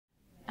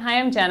Hi,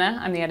 I'm Jenna.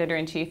 I'm the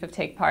editor-in-chief of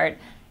TakePart.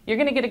 You're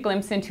going to get a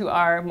glimpse into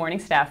our morning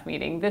staff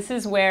meeting. This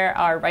is where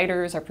our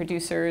writers, our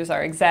producers,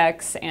 our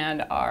execs,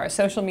 and our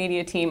social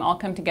media team all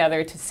come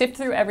together to sift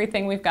through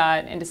everything we've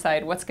got and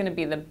decide what's going to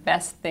be the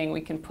best thing we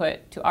can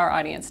put to our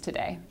audience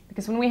today.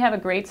 Because when we have a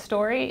great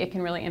story, it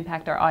can really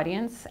impact our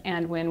audience,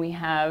 and when we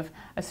have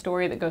a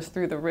story that goes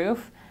through the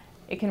roof,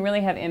 it can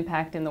really have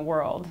impact in the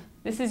world.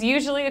 This is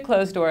usually a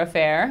closed-door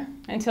affair,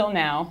 until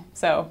now,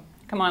 so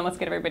come on, let's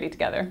get everybody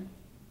together.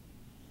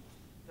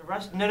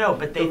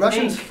 The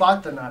Russians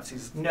fought the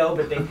Nazis. No,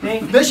 but they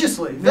think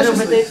viciously. No,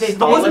 but they if it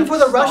wasn't for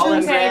the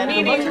Russians. Okay,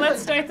 meeting.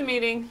 Let's start the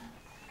meeting.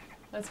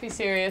 Let's be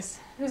serious.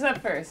 Who's up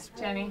first,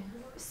 Jenny?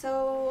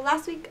 So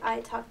last week I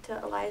talked to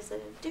Eliza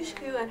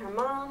Dushku and her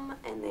mom,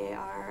 and they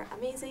are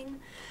amazing.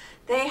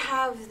 They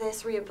have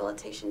this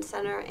rehabilitation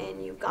center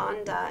in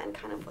Uganda, and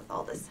kind of with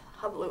all this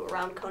hubbub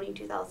around Kony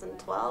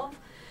 2012,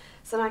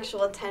 some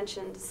actual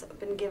attention's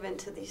been given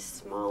to these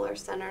smaller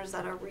centers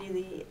that are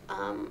really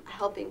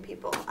helping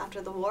people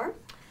after the war.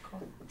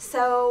 Cool.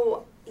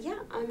 So yeah,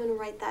 I'm gonna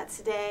write that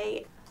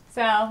today.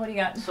 Sal, what do you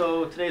got?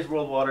 So today's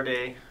World Water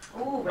Day.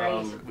 Oh,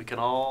 right. We can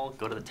all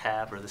go to the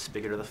tap or the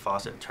spigot or the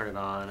faucet and turn it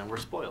on, and we're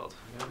spoiled.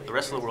 The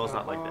rest of the world's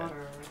not like that.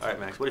 All right,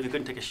 Max, what if you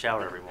couldn't take a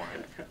shower every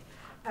morning?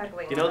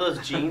 You know those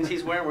jeans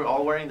he's wearing? We're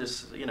all wearing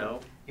this, you know.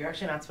 You're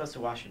actually not supposed to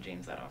wash your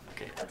jeans that often.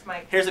 Okay. That's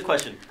my. Here's the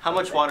question. How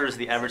much water does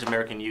the average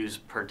American use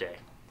per day?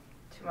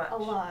 Too much. A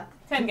lot.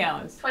 10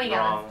 gallons. 20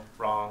 gallons.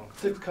 Wrong.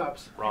 6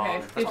 cups. Wrong. Okay,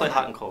 Let's play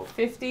hot and cold.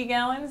 50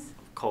 gallons?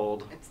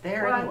 Cold. It's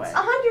there anyway.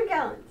 100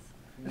 gallons.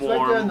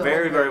 Warm. Right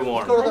very, very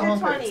warm. Go to the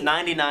home It's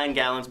 99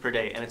 gallons per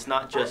day, and it's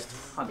not just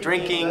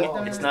drinking.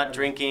 It's not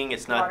drinking.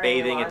 It's not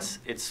bathing.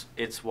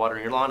 It's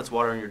watering your lawn. It's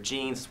watering your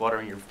jeans. It's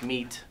watering your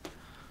meat.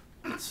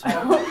 It's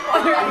watering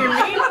your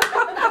meat.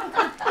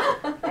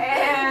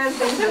 And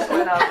things just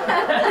went up.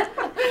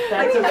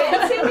 That's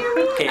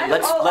okay.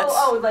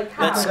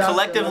 Let's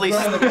collectively.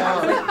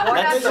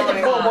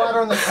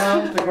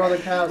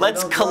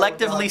 Let's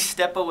collectively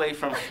step away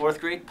from 4th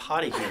grade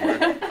potty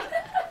humor.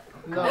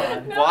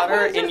 No.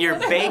 Water in your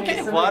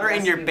bacon. Water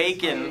in your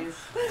bacon.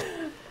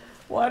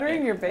 Water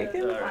in your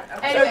bacon?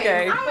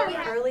 Okay.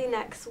 Early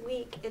next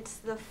week, it's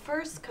the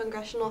first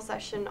congressional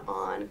session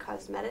on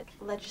cosmetic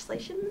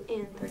legislation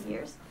in 30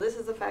 years. This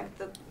is the fact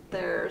that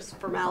there's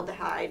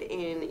formaldehyde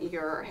in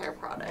your hair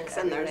products,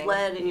 and there's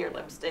lead in your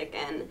lipstick,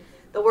 and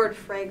the word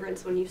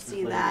fragrance, when you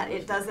see that,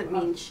 it doesn't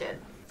mean shit.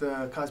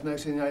 The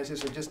cosmetics in the United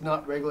States are just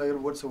not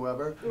regulated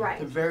whatsoever. Right.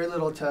 There's very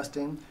little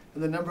testing.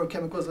 And the number of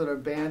chemicals that are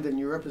banned in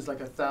Europe is like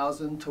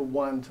 1,000 to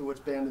 1 to what's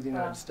banned in the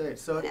United States.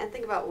 So and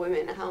think about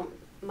women, how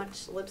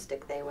much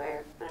lipstick they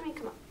wear. But I mean,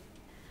 come on.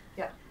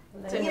 Yeah.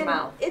 It's in your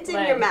mouth. It's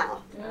in your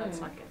mouth. No, it's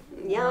not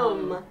good.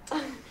 Yum.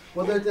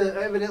 Well,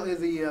 evidently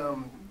the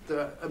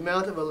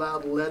amount of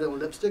allowed lead in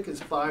lipstick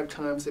is 5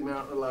 times the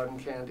amount allowed in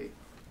candy.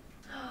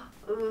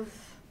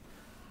 Oof.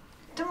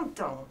 Don't.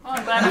 Oh,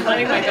 I'm glad I'm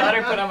letting my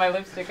daughter put on my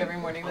lipstick every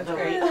morning. That's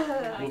great.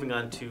 Moving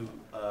on to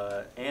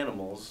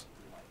animals.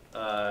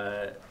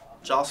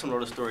 Jocelyn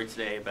wrote a story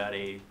today about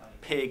a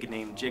pig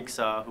named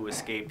Jigsaw who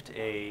escaped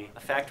a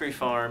factory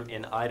farm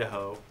in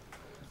Idaho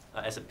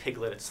as a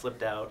piglet. It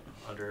slipped out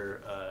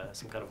under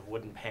some kind of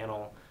wooden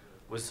panel,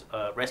 was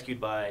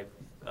rescued by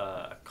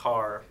a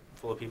car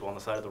full of people on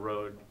the side of the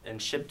road and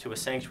shipped to a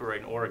sanctuary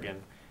in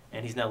Oregon,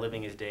 and he's now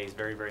living his days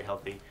very, very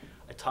healthy.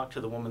 I talked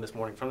to the woman this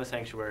morning from the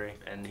sanctuary,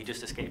 and he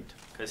just escaped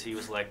because he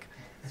was like,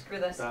 screw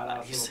this.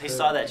 He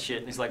saw that shit,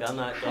 and he's like, I'm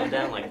not going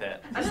down like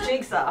that. I'm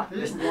Jigsaw.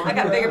 I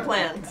got bigger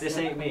plans. This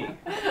ain't me.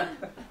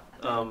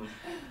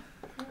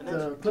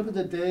 The clip of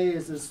the day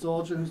is this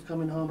soldier who's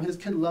coming home. His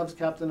kid loves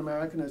Captain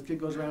America, and his kid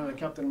goes around in a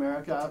Captain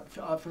America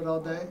outfit all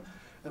day.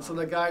 And so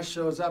the guy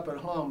shows up at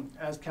home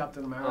as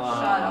Captain America. Shut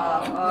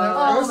up.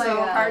 Oh my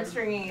God.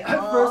 Heartstringy. At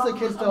first the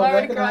kids don't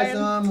recognize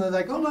him. They're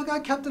like, oh my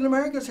God, Captain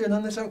America's here. And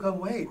then they start going,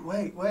 wait.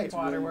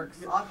 Waterworks.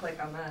 I'll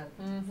click on that.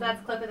 So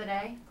that's clip of the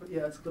day?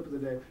 Yeah, it's clip of the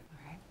day.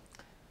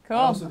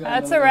 Cool.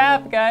 That's a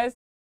wrap, guys.